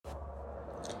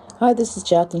Hi, this is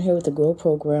Jacqueline here with the Grow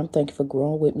Program. Thank you for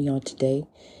growing with me on today.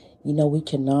 We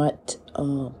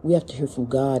have to hear from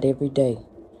God every day.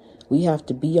 We have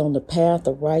to be on the path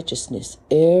of righteousness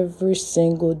every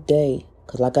single day.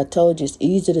 Because like I told you, it's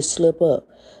easy to slip up.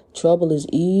 Trouble is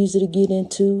easy to get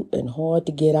into and hard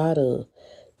to get out of.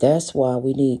 That's why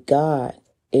we need God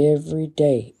every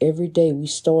day. Every day we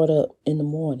start up in the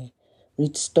morning. We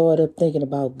start up thinking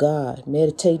about God,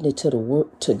 meditating it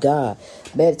to God,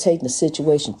 meditating the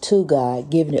situation to God,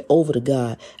 giving it over to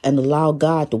God, and allow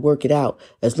God to work it out.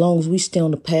 As long as we stay on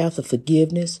the path of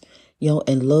forgiveness,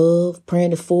 and love,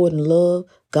 praying it forward in love,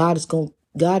 God is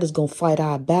gonna fight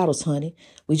our battles, honey.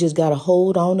 We just gotta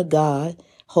hold on to God,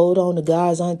 hold on to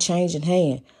God's unchanging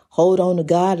hand, hold on to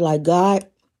God like God.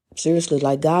 Seriously,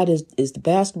 like God is the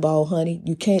basketball, honey.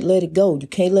 You can't let it go. You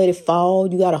can't let it fall.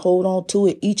 You got to hold on to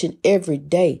it each and every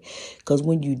day. Because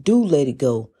when you do let it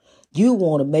go, you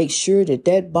want to make sure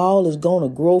that ball is going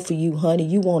to grow for you, honey.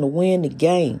 You want to win the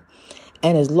game.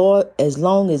 And as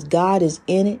long as God is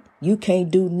in it, you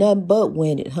can't do nothing but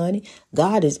win it, honey.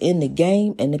 God is in the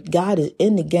game, and God is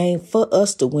in the game for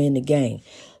us to win the game.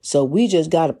 So we just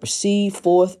got to proceed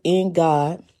forth in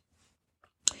God,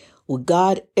 with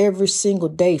God every single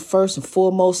day, first and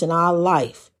foremost in our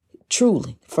life.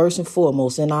 Truly, first and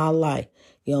foremost in our life.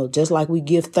 Just like we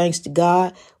give thanks to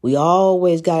God, we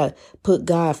always got to put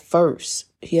God first.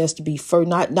 He has to be first,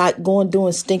 not going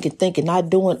doing stinking thinking, not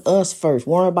doing us first,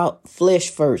 worrying about flesh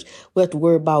first. We have to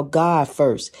worry about God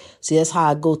first. See, that's how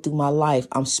I go through my life.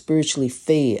 I'm spiritually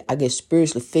fed. I get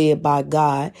spiritually fed by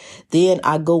God. Then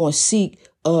I go and seek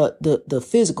the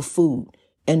physical food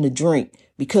and the drink.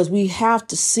 Because we have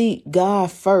to seek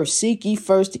God first. Seek ye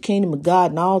first the kingdom of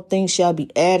God, and all things shall be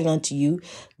added unto you.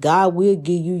 God will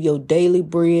give you your daily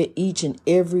bread each and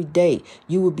every day.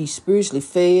 You will be spiritually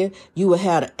fed. You will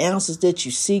have the answers that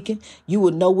you're seeking. You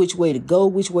will know which way to go,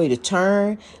 which way to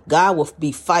turn. God will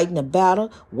be fighting the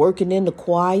battle, working in the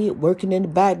quiet, working in the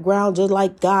background, just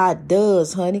like God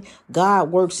does, honey.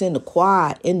 God works in the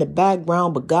quiet, in the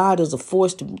background, but God is a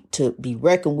force to be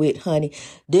reckoned with, honey.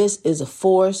 This is a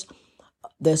force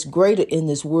that's greater in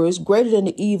this world. It's greater than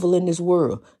the evil in this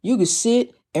world. You can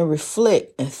sit and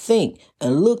reflect and think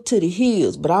and look to the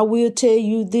hills. But I will tell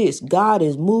you this, God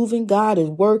is moving, God is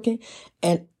working,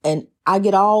 and I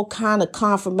get all kind of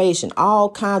confirmation,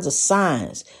 all kinds of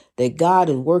signs that God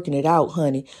is working it out,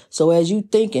 honey. So as you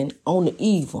thinking on the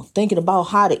evil, thinking about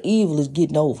how the evil is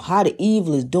getting over, how the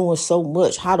evil is doing so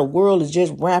much, how the world is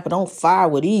just rampant on fire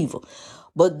with evil.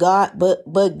 But God,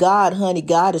 honey,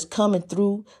 God is coming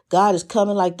through. God is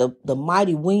coming like the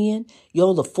mighty wind,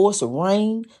 the force of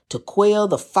rain to quell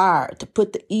the fire, to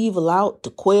put the evil out, to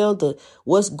quell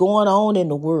what's going on in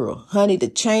the world. Honey, to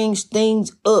change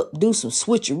things up, do some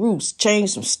switcheroos, change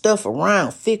some stuff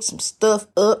around, fix some stuff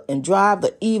up, and drive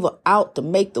the evil out to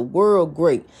make the world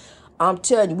great. I'm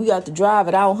telling you, we got to drive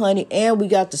it out, honey, and we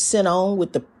got to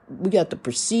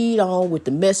proceed on with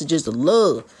the messages of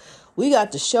love. We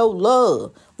got to show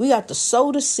love. We got to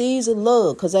sow the seeds of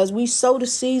love. Because as we sow the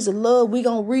seeds of love, we're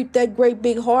going to reap that great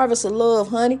big harvest of love,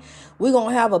 honey. We're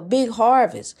going to have a big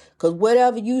harvest. Because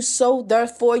whatever you sow,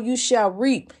 therefore you shall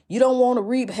reap. You don't want to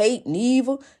reap hate and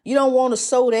evil. You don't want to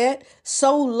sow that.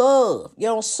 Sow love.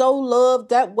 Sow love.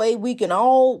 That way we can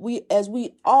as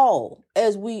we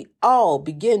all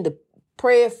begin to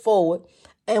pray it forward,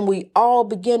 and we all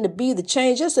begin to be the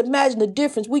change. Just imagine the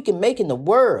difference we can make in the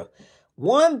world.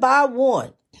 One by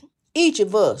one, each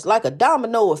of us, like a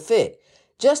domino effect.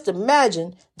 Just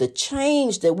imagine the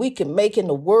change that we can make in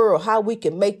the world, how we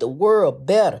can make the world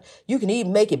better. You can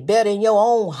even make it better in your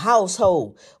own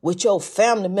household with your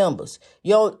family members.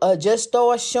 Just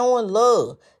start showing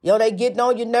love. They getting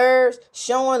on your nerves,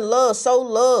 showing love, sow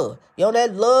love.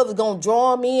 That love is going to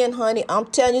draw them in, honey. I'm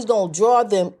telling you, it's going to draw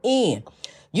them in.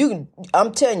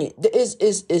 I'm telling you,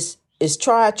 it's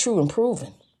tried, true, and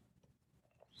proven.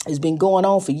 It's been going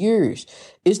on for years.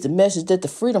 It's the message that the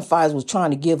freedom fighters was trying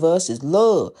to give us is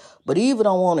love. But Eva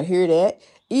don't want to hear that.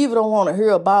 Eva don't want to hear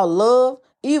about love.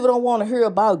 Eva don't want to hear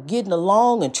about getting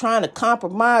along and trying to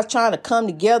compromise, trying to come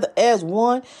together as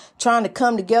one, trying to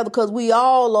come together because we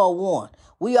all are one.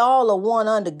 We all are one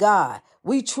under God.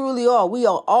 We truly are. We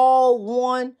are all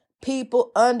one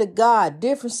people under God,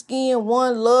 different skin,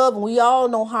 one love, and we all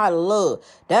know how to love.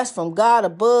 That's from God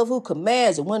above who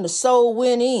commands it. When the soul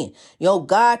went in,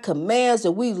 God commands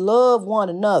that we love one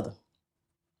another.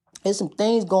 There's some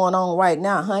things going on right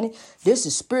now, honey. This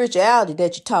is spirituality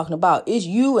that you're talking about. It's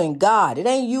you and God. It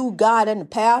ain't you, God, and the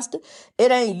pastor.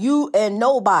 It ain't you and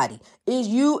nobody. is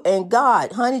you and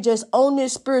God, honey. Just on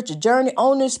this spiritual journey,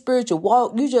 on this spiritual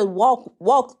walk. You just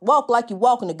walk like you're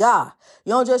walking to God.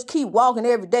 You don't just keep walking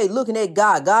every day looking at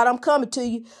God. God, I'm coming to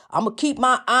you. I'm going to keep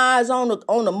my eyes on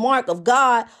the mark of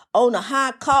God, on the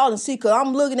high call, and see, because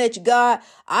I'm looking at you, God.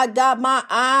 I got my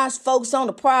eyes focused on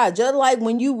the prize. Just like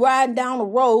when you riding down the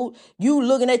road, you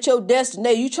looking at your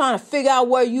destination. You trying to figure out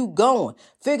where you going.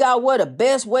 Figure out where the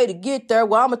best way to get there.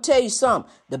 Well, I'm going to tell you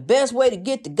something. The best way to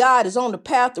get to God is on the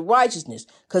path of righteousness.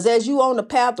 Because as you on the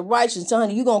path of righteousness,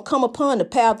 honey, you're going to come upon the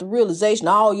path of realization.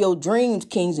 All your dreams,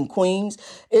 kings and queens,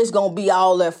 it's going to be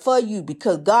all there for you.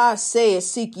 Because God says,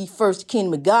 seek ye first the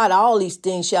kingdom of God. All these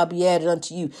things shall be added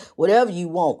unto you. Whatever you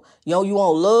want. You know, you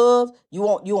want love. You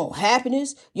want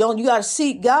happiness. You got to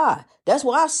seek God. That's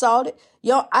why I sought it.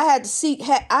 I had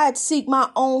to seek my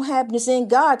own happiness in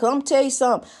God. Cause I'm gonna tell you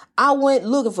something. I went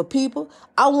looking for people.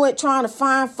 I went trying to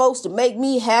find folks to make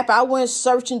me happy. I went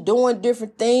searching, doing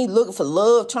different things, looking for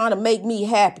love, trying to make me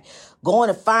happy. Going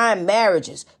to find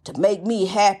marriages to make me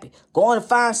happy. Going to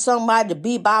find somebody to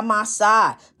be by my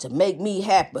side to make me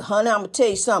happy. But honey, I'm gonna tell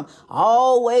you something. I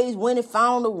always went and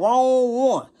found the wrong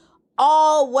one.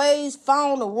 Always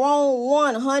found the wrong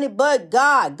one, honey, but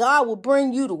God will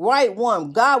bring you the right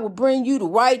one. God will bring you the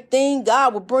right thing.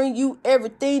 God will bring you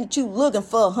everything that you looking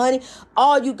for, honey.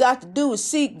 All you got to do is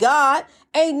seek God.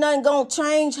 Ain't nothing gonna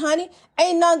change, honey.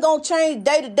 Ain't nothing gonna change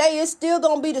day to day. It's still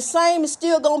gonna be the same. It's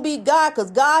still gonna be God,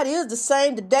 because God is the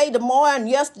same today, tomorrow, and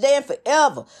yesterday, and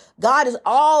forever. God is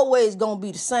always gonna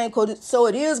be the same, so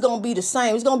it is gonna be the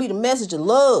same. It's gonna be the message of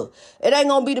love. It ain't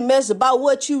gonna be the message about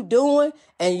what you doing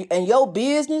and your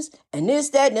business and this,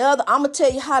 that, and the other. I'm gonna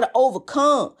tell you how to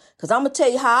overcome, because I'm gonna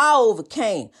tell you how I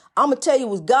overcame. I'm gonna tell you it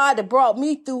was God that brought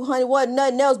me through, honey. Wasn't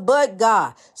nothing else but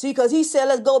God. See, because He said,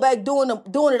 let's go back doing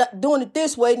it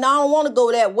this way. Now I don't want to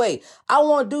go that way. I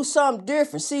want to do something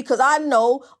different. See, because I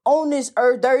know on this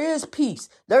earth there is peace,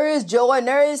 there is joy, and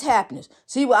there is happiness.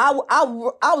 See, well,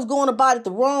 I was going about it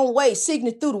the wrong way, seeking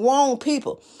it through the wrong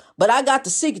people. But I got to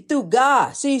seek it through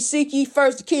God. See, seek ye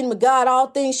first the kingdom of God. All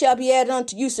things shall be added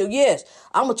unto you. So yes,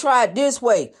 I'm going to try it this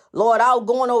way. Lord, I was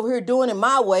going over here doing it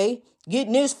my way.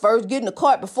 Getting this first, getting the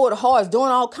cart before the horse,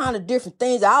 doing all kind of different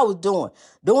things I was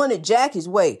doing it Jackie's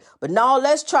way. But now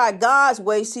let's try God's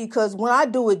way. See, because when I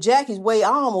do it Jackie's way, I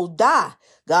almost die.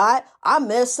 God, I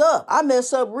mess up. I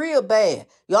mess up real bad.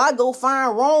 I go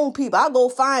find wrong people. I go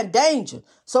find danger.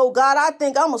 So God, I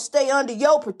think I'm going to stay under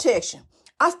your protection.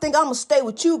 I think I'm going to stay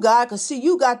with you, God, because see,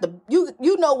 you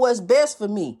know what's best for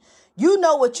me. You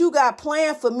know what you got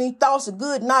planned for me, thoughts of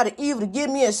good, not of evil, to give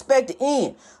me an expected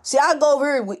end. See, I go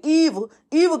over here with evil.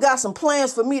 Evil got some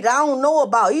plans for me that I don't know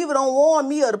about. Evil don't warn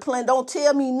me of the plan. Don't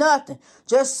tell me nothing.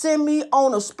 Just send me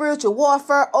on a spiritual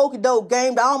warfare okie-doke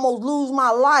game that I almost lose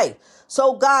my life.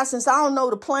 So, God, since I don't know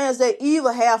the plans that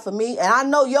evil have for me, and I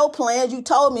know your plans, you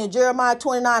told me in Jeremiah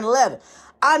 29:11.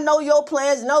 I know your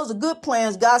plans, and those are good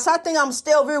plans, God. So I think I'm going to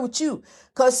stay over here with you.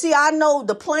 Because, see, I know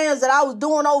the plans that I was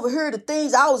doing over here, the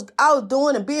things I was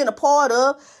doing and being a part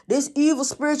of, this evil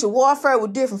spiritual warfare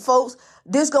with different folks,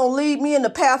 this going to lead me in the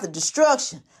path of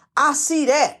destruction. I see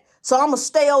that. So I'm going to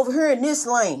stay over here in this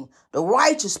lane, the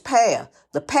righteous path,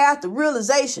 the path of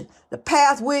realization, the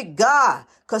path with God.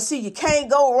 Because, see, you can't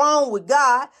go wrong with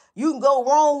God. You can go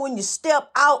wrong when you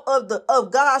step out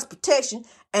of God's protection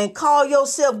and call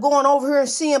yourself going over here and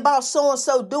seeing about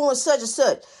so-and-so doing such and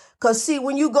such. Because, see,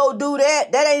 when you go do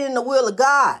that, that ain't in the will of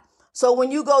God. So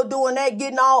when you go doing that,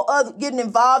 getting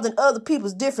involved in other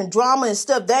people's different drama and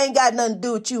stuff, they ain't got nothing to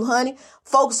do with you, honey.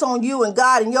 Focus on you and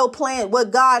God and your plan,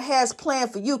 what God has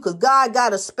planned for you, because God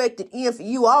got expected in for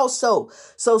you also.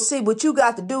 So see, what you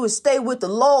got to do is stay with the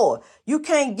Lord. You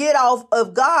can't get off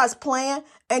of God's plan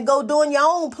and go doing your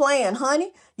own plan,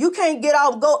 honey. You can't get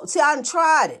off, see, I done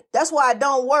tried it. That's why it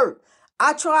don't work.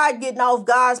 I tried getting off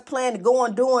God's plan to go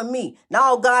and doing me.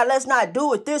 No, God, let's not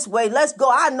do it this way. Let's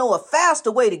go. I know a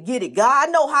faster way to get it, God.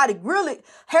 I know how to really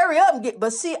hurry up and get.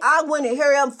 But see, I went and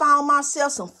hurry up and found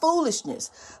myself some foolishness,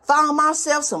 found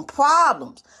myself some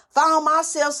problems, found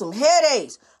myself some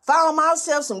headaches, found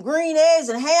myself some green eggs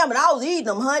and ham, and I was eating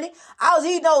them, honey. I was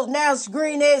eating those nasty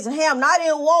green eggs and ham, and I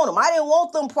didn't want them. I didn't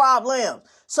want them problems.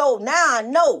 So now I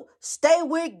know, stay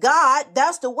with God.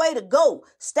 That's the way to go.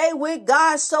 Stay with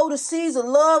God, sow the seeds of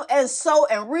love and sow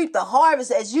and reap the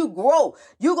harvest as you grow.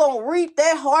 You're going to reap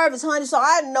that harvest, honey. So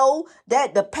I know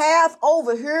that the path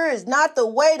over here is not the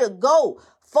way to go.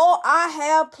 For I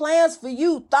have plans for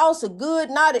you, thoughts of good,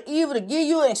 not of evil, to give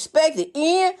you an expected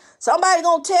end. Somebody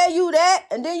gonna tell you that,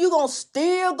 and then you gonna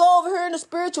still go over here in the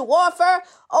spiritual warfare.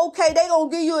 Okay, they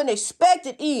gonna give you an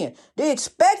expected end. The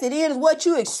expected end is what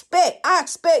you expect. I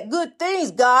expect good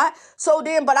things, God. So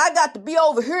then, but I got to be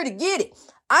over here to get it.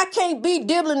 I can't be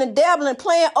dibbling and dabbling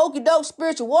playing okie doke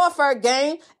spiritual warfare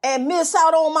game and miss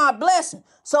out on my blessing.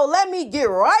 So let me get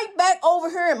right back over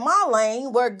here in my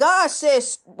lane where God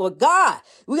says, well, God,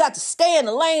 we got to stay in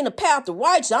the lane, the path of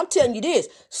righteousness. I'm telling you this,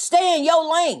 stay in your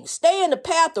lane, stay in the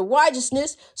path of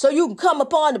righteousness so you can come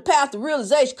upon the path of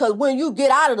realization. Because when you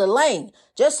get out of the lane,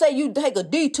 just say you take a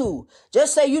detour.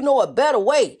 Just say you know a better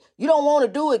way. You don't want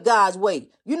to do it God's way.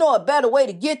 You know a better way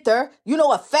to get there. You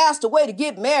know a faster way to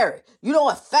get married. You know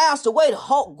a faster way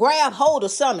to grab hold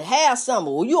of something, have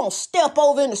something. Well, you don't step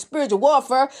over into spiritual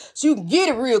warfare so you can get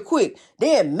it real quick.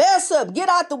 Then mess up, get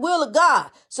out the will of God.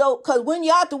 So, cause when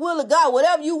you're out the will of God,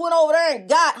 whatever you went over there and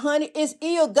got, honey, it's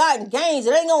ill-gotten gains.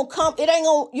 It ain't gonna come, you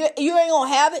ain't gonna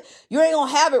have it. You ain't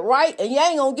gonna have it right, and you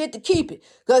ain't gonna get to keep it.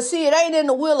 Cause see, it ain't in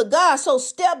the will of God. So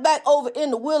step back over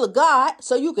in the will of God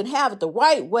so you can have it the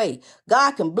right way.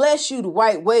 God can bless you the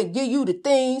right way and give you the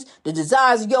things, the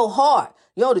desires of your heart.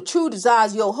 You know, the true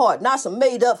desires of your heart, not some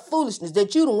made up foolishness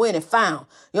that you done went and found.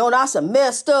 You know, not some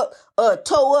messed up,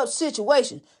 toe up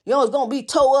situation. You know, it's going to be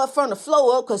toe up from the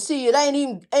flow up because see, it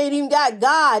ain't even got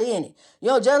God in it. You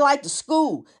know, just like the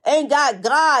school ain't got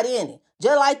God in it.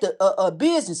 Just like the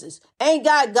businesses ain't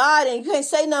got God and you can't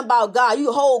say nothing about God.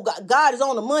 You hold God is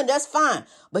on the money. That's fine.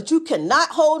 But you cannot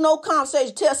hold no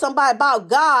conversation, tell somebody about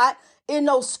God in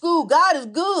no school. God is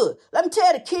good. Let me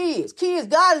tell the kids,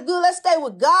 God is good. Let's stay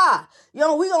with God. You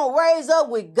know, we going to raise up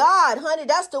with God, honey.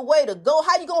 That's the way to go.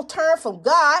 How you going to turn from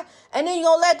God and then you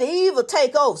going to let the evil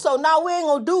take over? So now we ain't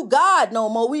going to do God no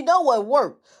more. We know what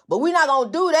worked, but we're not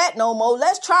going to do that no more.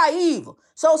 Let's try evil.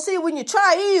 So see, when you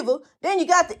try evil, then you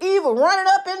got the evil running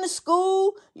up in the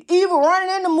school, evil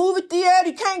running in the movie theater.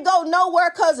 You can't go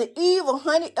nowhere because of evil,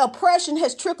 honey. Oppression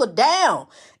has trickled down.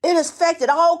 It has affected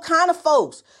all kind of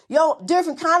folks, you know,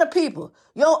 different kind of people,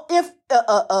 you know,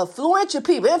 influential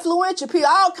people,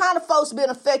 all kind of folks have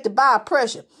been affected by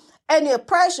oppression. And the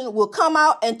oppression will come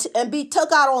out and be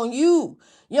took out on you.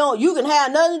 You know, you can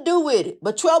have nothing to do with it,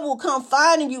 but trouble will come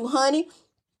finding you, honey.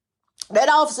 That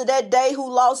officer that day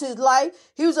who lost his life,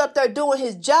 he was up there doing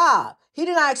his job. He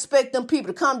did not expect them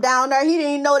people to come down there. He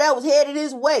didn't even know that was headed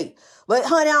his way. But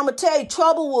honey, I'm going to tell you,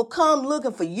 trouble will come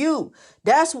looking for you.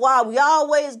 That's why we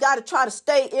always got to try to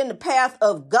stay in the path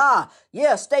of God.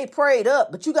 Yeah, stay prayed up,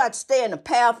 but you got to stay in the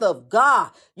path of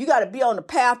God. You got to be on the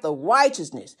path of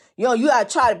righteousness. You know, you got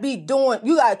to try to be doing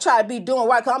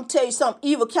right. Cause I'm telling you something,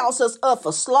 evil counts us up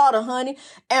for slaughter, honey,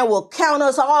 and will count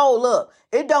us all up.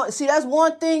 It don't, see, that's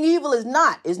one thing evil is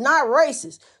not. It's not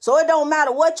racist. So it don't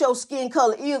matter what your skin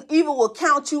color is. Evil will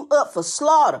count you up for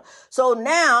slaughter. So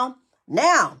now,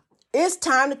 it's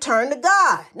time to turn to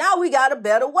God. Now we got a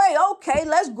better way. Okay,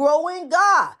 let's grow in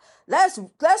God. Let's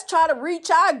try to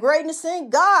reach our greatness in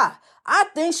God. I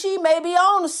think she may be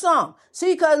on to something.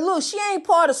 See, because look, she ain't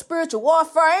part of spiritual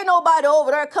warfare. Ain't nobody over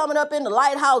there coming up in the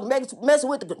lighthouse, messing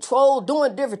with the control,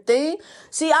 doing different things.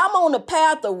 See, I'm on the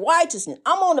path of righteousness.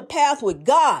 I'm on the path with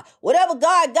God. Whatever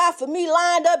God got for me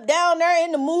lined up down there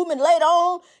in the movement later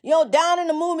on, you know, down in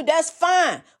the movement, that's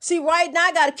fine. See, right now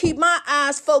I got to keep my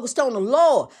eyes focused on the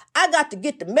Lord. I got to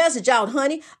get the message out,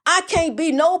 honey. I can't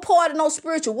be no part of no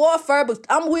spiritual warfare, but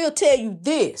I will tell you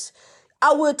this.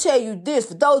 I will tell you this,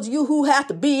 for those of you who have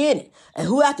to be in it and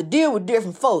who have to deal with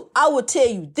different folks, I will tell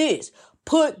you this,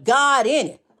 put God in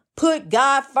it. Put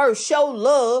God first. Show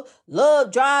love.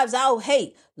 Love drives out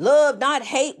hate. Love, not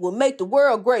hate, will make the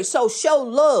world great. So show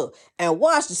love and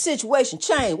watch the situation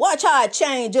change. Watch how it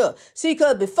change up. See,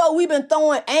 because before we've been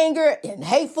throwing anger and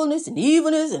hatefulness and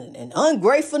evilness and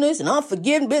ungratefulness and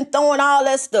unforgiveness, been throwing all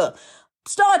that stuff.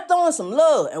 Start throwing some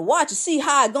love and watch and see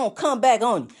how it's going to come back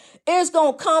on you. It's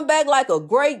going to come back like a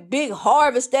great big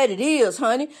harvest that it is,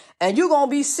 honey. And you're going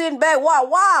to be sitting back,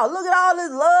 wow, look at all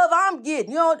this love I'm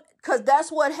getting, you know, because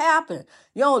that's what happened.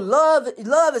 You know,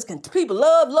 people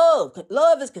love love.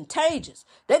 Love is contagious.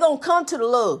 They're going to come to the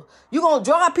love. You're going to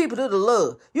draw people to the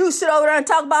love. You sit over there and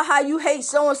talk about how you hate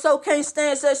so-and-so, can't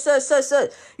stand such.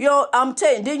 You know, I'm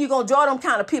telling you, then you're going to draw them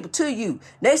kind of people to you.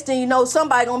 Next thing you know,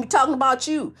 somebody going to be talking about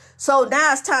you. So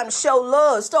now it's time to show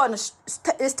love.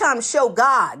 It's time to show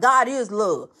God. God is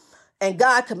love. And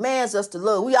God commands us to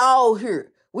love. We all here.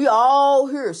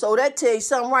 So that tells you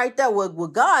something right there.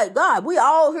 With God, we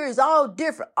all here. It's all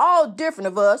different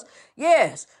of us.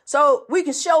 Yes. So we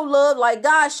can show love like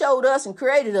God showed us and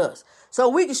created us. So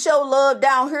we can show love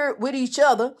down here with each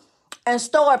other and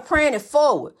start praying it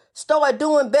forward. Start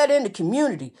doing better in the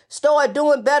community. Start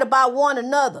doing better by one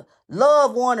another.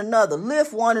 Love one another.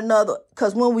 Lift one another.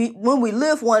 Because when we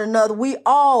lift one another, we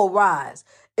all rise.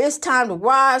 It's time to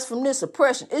rise from this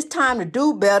oppression. It's time to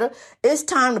do better. It's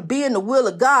time to be in the will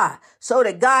of God so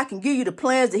that God can give you the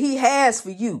plans that he has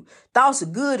for you. Thoughts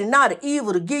of good and not of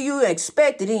evil to give you an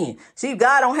expected end. See,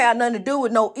 God don't have nothing to do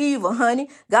with no evil, honey.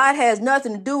 God has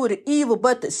nothing to do with the evil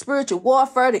but the spiritual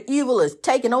warfare. The evil is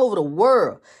taking over the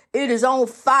world. It is on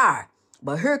fire.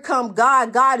 But here come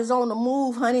God. God is on the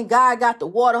move, honey. God got the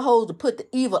water hose to put the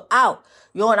evil out.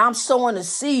 And I'm sowing the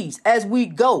seeds as we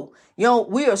go.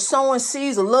 We are sowing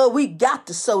seeds of love. We got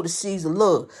to sow the seeds of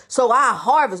love so our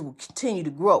harvest will continue to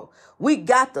grow. We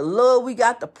got the love. We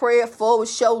got to pray it forward,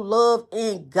 show love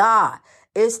in God.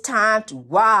 It's time to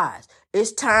rise.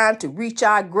 It's time to reach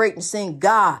our greatness in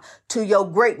God. To your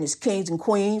greatness, kings and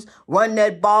queens. Run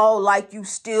that ball like you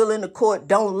still in the court.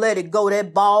 Don't let it go.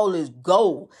 That ball is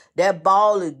gold. That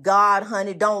ball is God,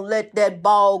 honey. Don't let that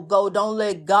ball go. Don't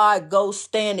let God go.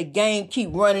 Stay in the game.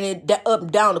 Keep running it up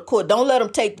and down the court. Don't let him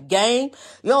take the game.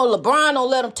 LeBron don't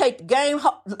let him take the game.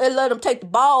 Let him take the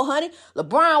ball, honey.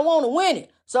 LeBron want to win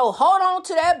it. So hold on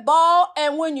to that ball,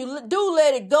 and when you do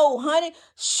let it go, honey,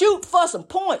 shoot for some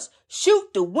points.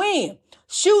 Shoot to win.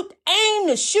 Aim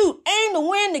to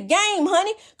win the game,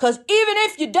 honey. Because even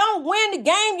if you don't win the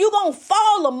game, you're going to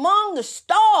fall among the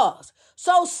stars.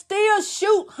 So still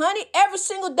shoot, honey. Every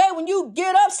single day when you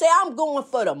get up, say, I'm going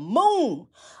for the moon.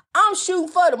 I'm shooting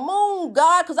for the moon,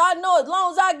 God, because I know as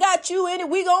long as I got you in it,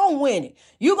 we going to win it.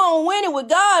 You going to win it with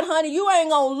God, honey. You ain't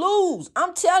going to lose.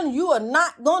 I'm telling you, you are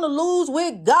not going to lose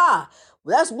with God.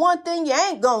 That's one thing you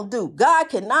ain't going to do. God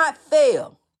cannot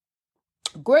fail.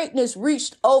 Greatness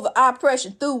reached over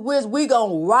oppression through wisdom. We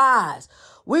going to rise.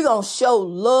 We going to show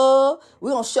love.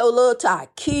 We going to show love to our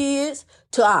kids,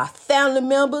 to our family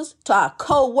members, to our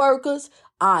co-workers,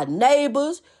 our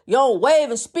neighbors. Wave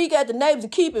and speak at the neighbors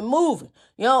and keep it moving.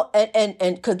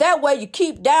 And because that way you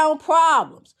keep down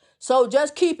problems. So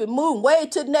just keep it moving. Wave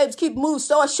to the neighbors, keep it moving.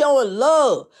 Start showing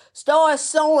love. Start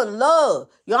showing love.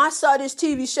 I saw this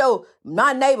TV show,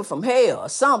 My Neighbor from Hell or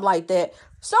something like that.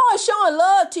 Start showing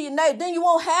love to your neighbor. Then you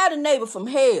won't have the neighbor from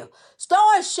hell.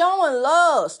 Start showing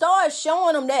love. Start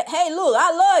showing them that, hey, look,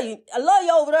 I love you. I love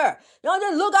you over there.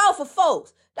 Just look out for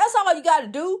folks. That's all you got to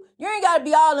do. You ain't got to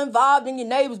be all involved in your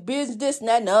neighbor's business, this and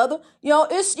that and the other.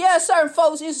 Certain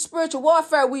folks, it's spiritual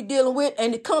warfare we dealing with,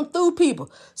 and it come through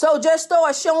people. So just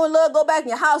start showing love. Go back in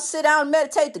your house, sit down and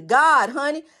meditate to God,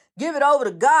 honey. Give it over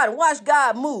to God and watch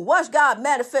God move. Watch God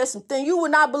manifest some things. You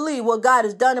would not believe what God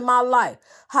has done in my life.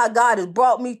 How God has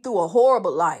brought me through a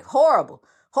horrible life. Horrible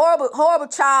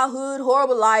childhood,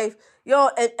 horrible life.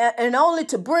 And only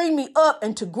to bring me up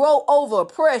and to grow over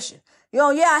oppression.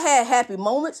 I had happy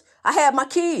moments. I had my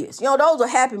kids. Those are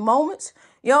happy moments.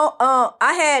 I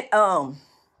had,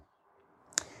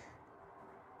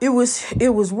 it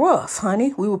was rough,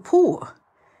 honey. We were poor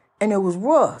and it was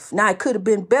rough. Now it could have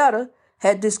been better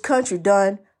had this country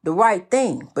done the right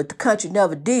thing, but the country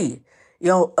never did.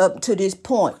 Up to this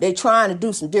point, they trying to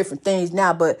do some different things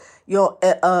now, but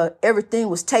everything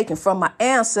was taken from my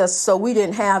ancestors, so we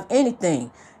didn't have anything.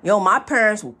 My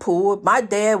parents were poor. My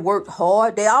dad worked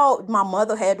hard. My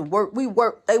mother had to work.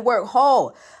 They worked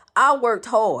hard. I worked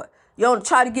hard. To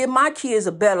try to give my kids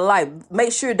a better life.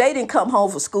 Make sure they didn't come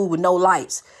home from school with no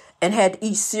lights and had to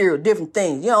eat cereal, different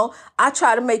things. I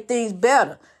try to make things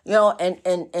better. And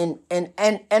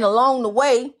along the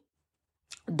way,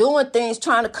 doing things,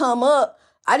 trying to come up,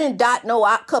 I didn't dot no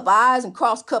cup of I's and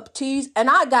cross cup of T's, and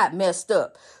I got messed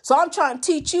up. So I'm trying to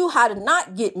teach you how to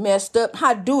not get messed up,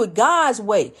 how to do it God's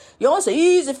way. It's an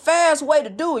easy, fast way to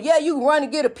do it. Yeah, you can run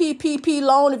and get a PPP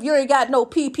loan. If you ain't got no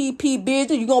PPP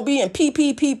business, you're going to be in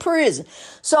PPP prison.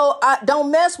 So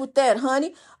don't mess with that,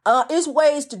 honey. It's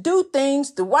ways to do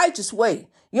things the righteous way.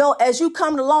 As you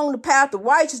come along the path of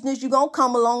righteousness, you're going to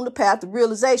come along the path of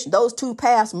realization. Those two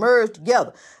paths merge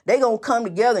together. They're going to come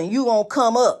together and you're going to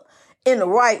come up in the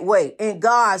right way, in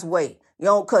God's way.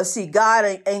 Because see, God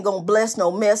ain't going to bless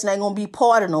no mess and ain't going to be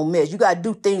part of no mess. You got to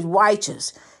do things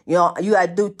righteous. You got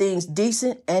to do things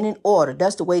decent and in order.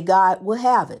 That's the way God will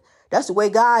have it. That's the way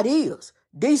God is.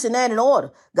 Decent and in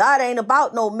order. God ain't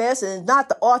about no mess and is not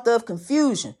the author of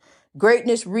confusion.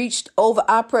 Greatness reached over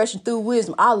oppression through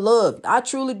wisdom. I love it. I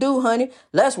truly do, honey.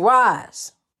 Let's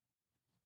rise.